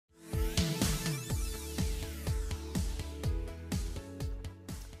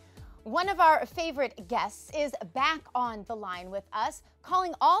One of our favorite guests is back on the line with us,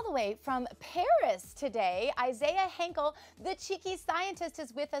 calling all the way from Paris today. Isaiah Hankel, the cheeky scientist,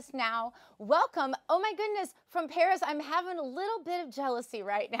 is with us now. Welcome. Oh my goodness, from Paris, I'm having a little bit of jealousy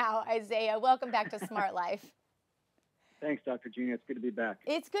right now, Isaiah. Welcome back to Smart Life. Thanks, Dr. Gina. It's good to be back.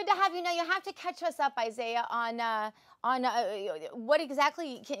 It's good to have you. Now, you have to catch us up, Isaiah, on what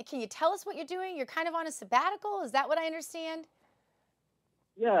exactly, can you tell us what you're doing? You're kind of on a sabbatical. Is that what I understand?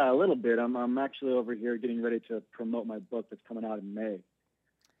 Yeah, a little bit. I'm actually over here getting ready to promote my book that's coming out in May.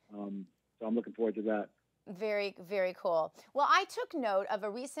 So I'm looking forward to that. Very, very cool. Well, I took note of a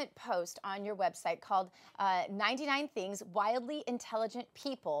recent post on your website called 99 Things Wildly Intelligent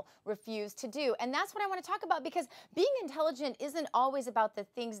People Refuse to Do. And that's what I want to talk about, because being intelligent isn't always about the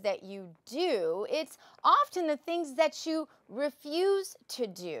things that you do. It's often the things that you refuse to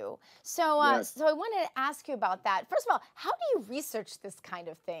do. So, Yes. so I wanted to ask you about that. First of all, how do you research this kind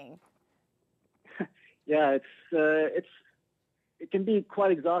of thing? Yeah, it can be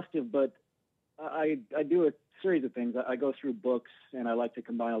quite exhaustive, but I do a series of things. I go through books, and I like to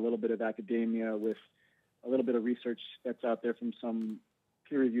combine a little bit of academia with a little bit of research that's out there from some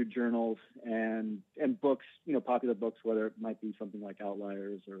peer-reviewed journals and books, popular books, whether it might be something like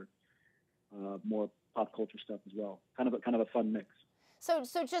Outliers or more pop culture stuff as well. Kind of a fun mix. So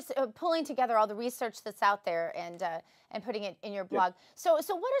just pulling together all the research that's out there and putting it in your blog. Yeah.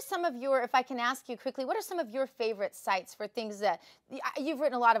 So what are some of your, if I can ask you quickly, what are some of your favorite sites for things that, you've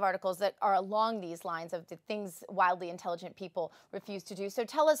written a lot of articles that are along these lines of the things wildly intelligent people refuse to do. So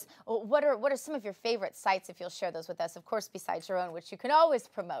tell us, what are some of your favorite sites, if you'll share those with us, of course, besides your own, which you can always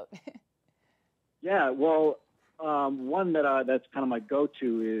promote. Yeah, well, one that's kind of my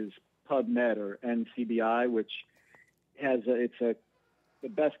go-to is PubMed, or NCBI, which has the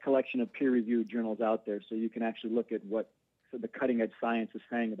best collection of peer-reviewed journals out there, so you can actually look at what the cutting-edge science is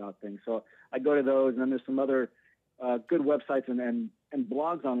saying about things. So I go to those, and then there's some other good websites and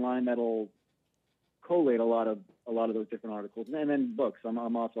blogs online that'll collate a lot of those different articles, and then books.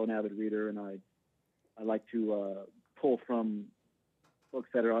 I'm also an avid reader, and I like to pull from books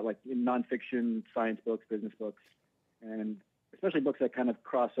that are like nonfiction, science books, business books, and especially books that kind of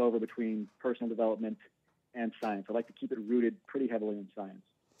cross over between personal development and science. I like to keep it rooted pretty heavily in science.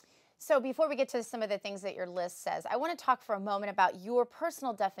 So before we get to some of the things that your list says, I want to talk for a moment about your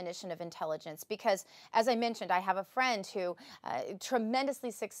personal definition of intelligence, because as I mentioned, I have a friend who,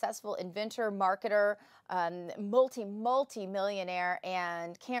 tremendously successful inventor, marketer, multi-millionaire,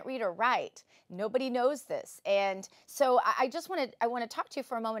 and can't read or write. Nobody knows this. And so I want to talk to you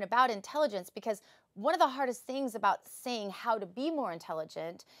for a moment about intelligence, because one of the hardest things about saying how to be more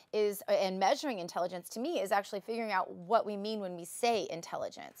intelligent is, and measuring intelligence to me, is actually figuring out what we mean when we say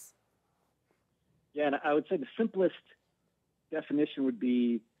intelligence. Yeah, and I would say the simplest definition would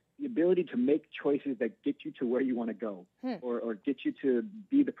be the ability to make choices that get you to where you want to go, or get you to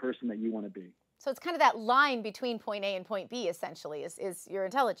be the person that you want to be. So it's kind of that line between point A and point B, essentially, is your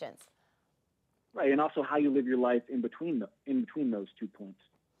intelligence. Right, and also how you live your life in between those 2 points.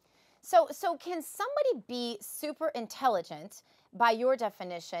 So can somebody be super intelligent, by your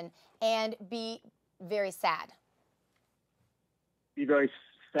definition, and be very sad? Be very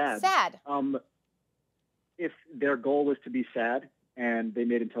sad? Sad. If their goal is to be sad and they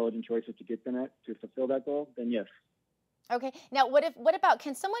made intelligent choices to get them to fulfill that goal, then yes. Okay. Now, what about,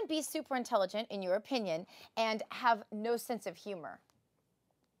 can someone be super intelligent, in your opinion, and have no sense of humor?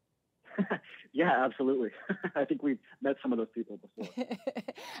 Yeah, absolutely. I think we've met some of those people before.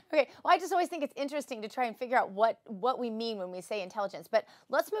 Okay. Well, I just always think it's interesting to try and figure out what we mean when we say intelligence. But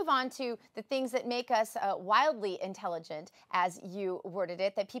let's move on to the things that make us wildly intelligent, as you worded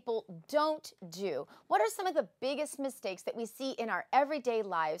it, that people don't do. What are some of the biggest mistakes that we see in our everyday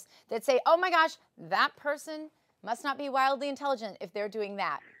lives that say, oh my gosh, that person must not be wildly intelligent if they're doing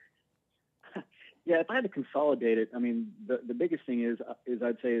that? Yeah, if I had to consolidate it, I mean, the biggest thing is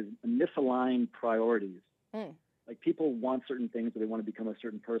I'd say is misaligned priorities. Like, people want certain things, or they want to become a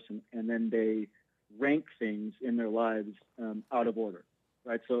certain person, and then they rank things in their lives out of order,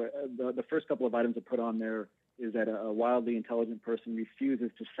 right? So the first couple of items I put on there is that a wildly intelligent person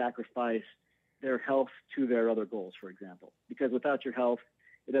refuses to sacrifice their health to their other goals, for example, because without your health,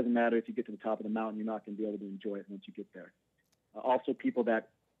 it doesn't matter if you get to the top of the mountain, you're not going to be able to enjoy it once you get there. Also, people that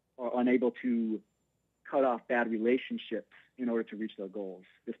are unable to cut off bad relationships in order to reach their goals.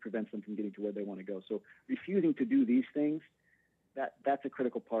 This prevents them from getting to where they want to go. So refusing to do these things, that's a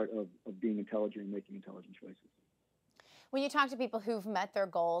critical part of being intelligent and making intelligent choices. when you talk to people who've met their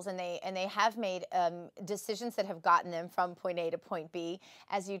goals and they have made decisions that have gotten them from point A to point B,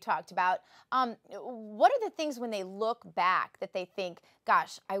 as you talked about, what are the things when they look back that they think,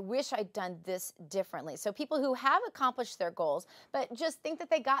 gosh, I wish I'd done this differently? So people who have accomplished their goals, but just think that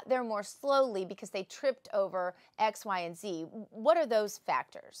they got there more slowly because they tripped over X, Y, and Z. What are those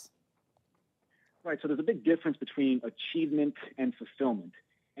factors? Right. So there's a big difference between achievement and fulfillment.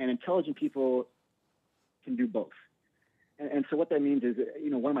 And intelligent people can do both. And so what that means is,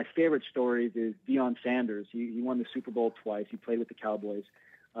 one of my favorite stories is Deion Sanders. He won the Super Bowl twice. He played with the Cowboys.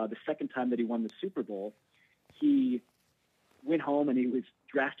 The second time that he won the Super Bowl, he went home and he was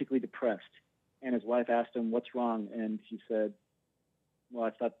drastically depressed. And his wife asked him, "What's wrong?" And he said, "Well,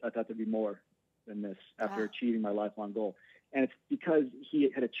 I thought there'd be more than this after achieving my lifelong goal." And it's because he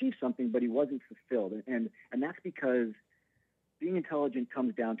had achieved something, but he wasn't fulfilled. And that's because being intelligent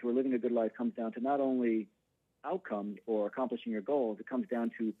comes down to, or living a good life comes down to, not only outcomes or accomplishing your goals, it comes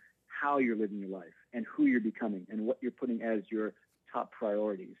down to how you're living your life and who you're becoming and what you're putting as your top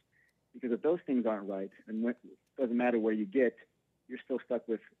priorities. Because if those things aren't right, and it doesn't matter where you get, you're still stuck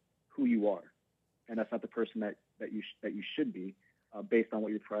with who you are. And that's not the person that you should be based on what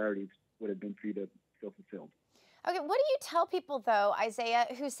your priorities would have been for you to feel fulfilled. Okay, what do you tell people, though, Isaiah,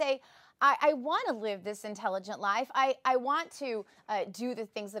 who say, I want to live this intelligent life. I want to do the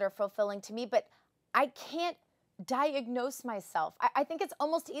things that are fulfilling to me, but I can't diagnose myself. I think it's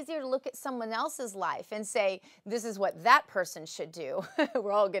almost easier to look at someone else's life and say, this is what that person should do.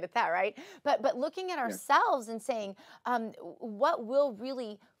 We're all good at that, right? But looking at ourselves and saying, what will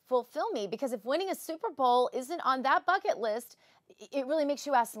really fulfill me? Because if winning a Super Bowl isn't on that bucket list, it really makes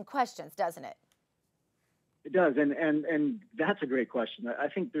you ask some questions, doesn't it? It does, and that's a great question. I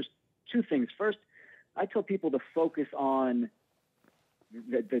think there's two things. First, I tell people to focus on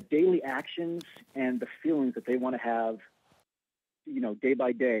the daily actions and the feelings that they want to have, day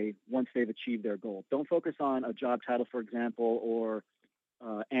by day once they've achieved their goal. Don't focus on a job title, for example, or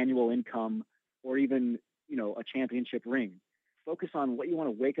annual income, or even, a championship ring. Focus on what you want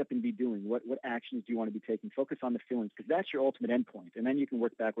to wake up and be doing. What actions do you want to be taking? Focus on the feelings, because that's your ultimate endpoint, and then you can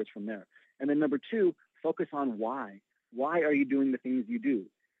work backwards from there. And then number two, focus on why. Why are you doing the things you do?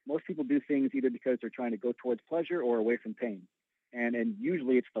 Most people do things either because they're trying to go towards pleasure or away from pain. And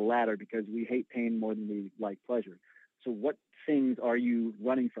usually it's the latter, because we hate pain more than we like pleasure. So what things are you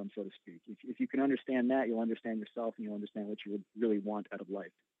running from, so to speak? If you can understand that, you'll understand yourself and you'll understand what you would really want out of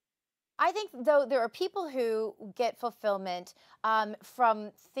life. I think, though, there are people who get fulfillment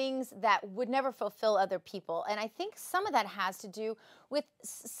from things that would never fulfill other people. And I think some of that has to do with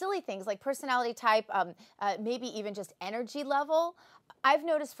silly things like personality type, maybe even just energy level. I've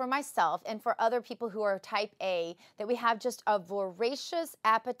noticed for myself and for other people who are type A that we have just a voracious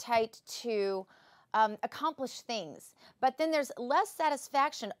appetite to accomplish things. But then there's less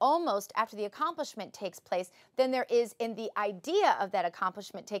satisfaction almost after the accomplishment takes place than there is in the idea of that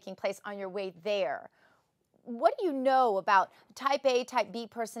accomplishment taking place on your way there. What do you know about type A, type B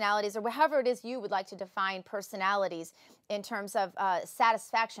personalities, or however it is you would like to define personalities in terms of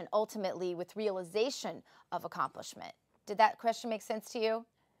satisfaction ultimately with realization of accomplishment? Did that question make sense to you?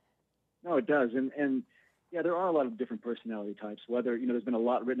 No, it does. And yeah, there are a lot of different personality types, whether, there's been a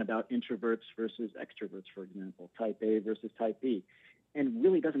lot written about introverts versus extroverts, for example, type A versus type B. And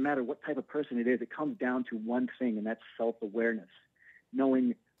really doesn't matter what type of person it is. It comes down to one thing, and that's self-awareness,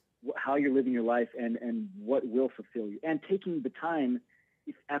 knowing how you're living your life and what will fulfill you, and taking the time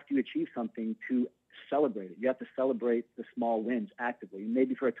after you achieve something to celebrate it. You have to celebrate the small wins actively.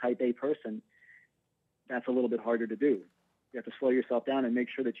 Maybe for a type A person, that's a little bit harder to do. You have to slow yourself down and make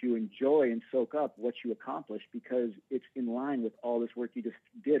sure that you enjoy and soak up what you accomplish, because it's in line with all this work you just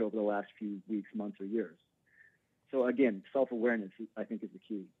did over the last few weeks, months, or years. So again, self-awareness, I think, is the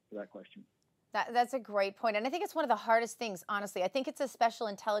key to that question. That's a great point. And I think it's one of the hardest things, honestly. I think it's a special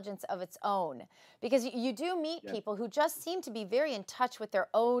intelligence of its own, because you do meet people who just seem to be very in touch with their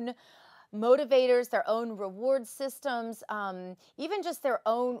own motivators, their own reward systems, even just their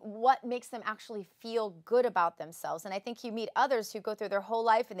own, what makes them actually feel good about themselves. And I think you meet others who go through their whole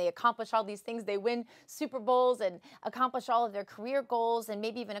life and they accomplish all these things. They win Super Bowls and accomplish all of their career goals and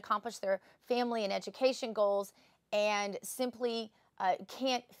maybe even accomplish their family and education goals, and simply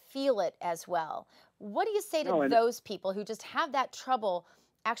can't feel it as well. What do you say to those people who just have that trouble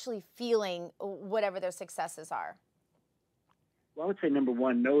actually feeling whatever their successes are? Well, I would say, number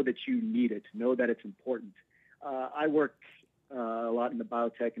one, know that you need it. Know that it's important. I work a lot in the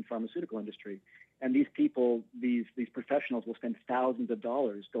biotech and pharmaceutical industry, and these people, these professionals will spend thousands of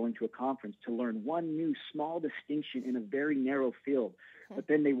dollars going to a conference to learn one new small distinction in a very narrow field, but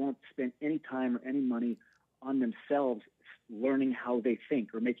then they won't spend any time or any money on themselves learning how they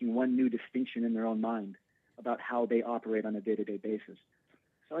think or making one new distinction in their own mind about how they operate on a day-to-day basis.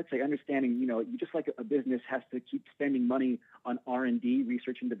 So I'd say understanding, you just like a business has to keep spending money on R&D,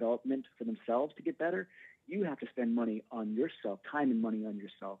 research and development for themselves to get better, you have to spend money on yourself, time and money on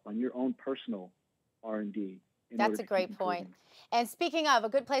yourself, on your own personal R&D. That's a great point. And speaking of, a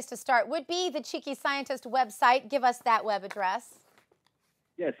good place to start would be the Cheeky Scientist website. Give us that web address.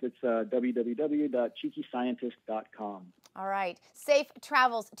 Yes, it's www.cheekyscientist.com. All right. Safe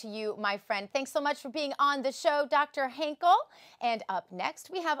travels to you, my friend. Thanks so much for being on the show, Dr. Hankel. And up next,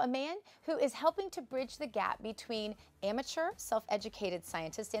 we have a man who is helping to bridge the gap between amateur, self-educated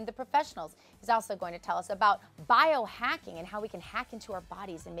scientists and the professionals. He's also going to tell us about biohacking and how we can hack into our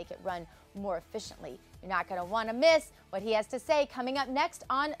bodies and make it run more efficiently. You're not going to want to miss what he has to say coming up next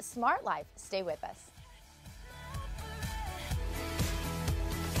on Smart Life. Stay with us.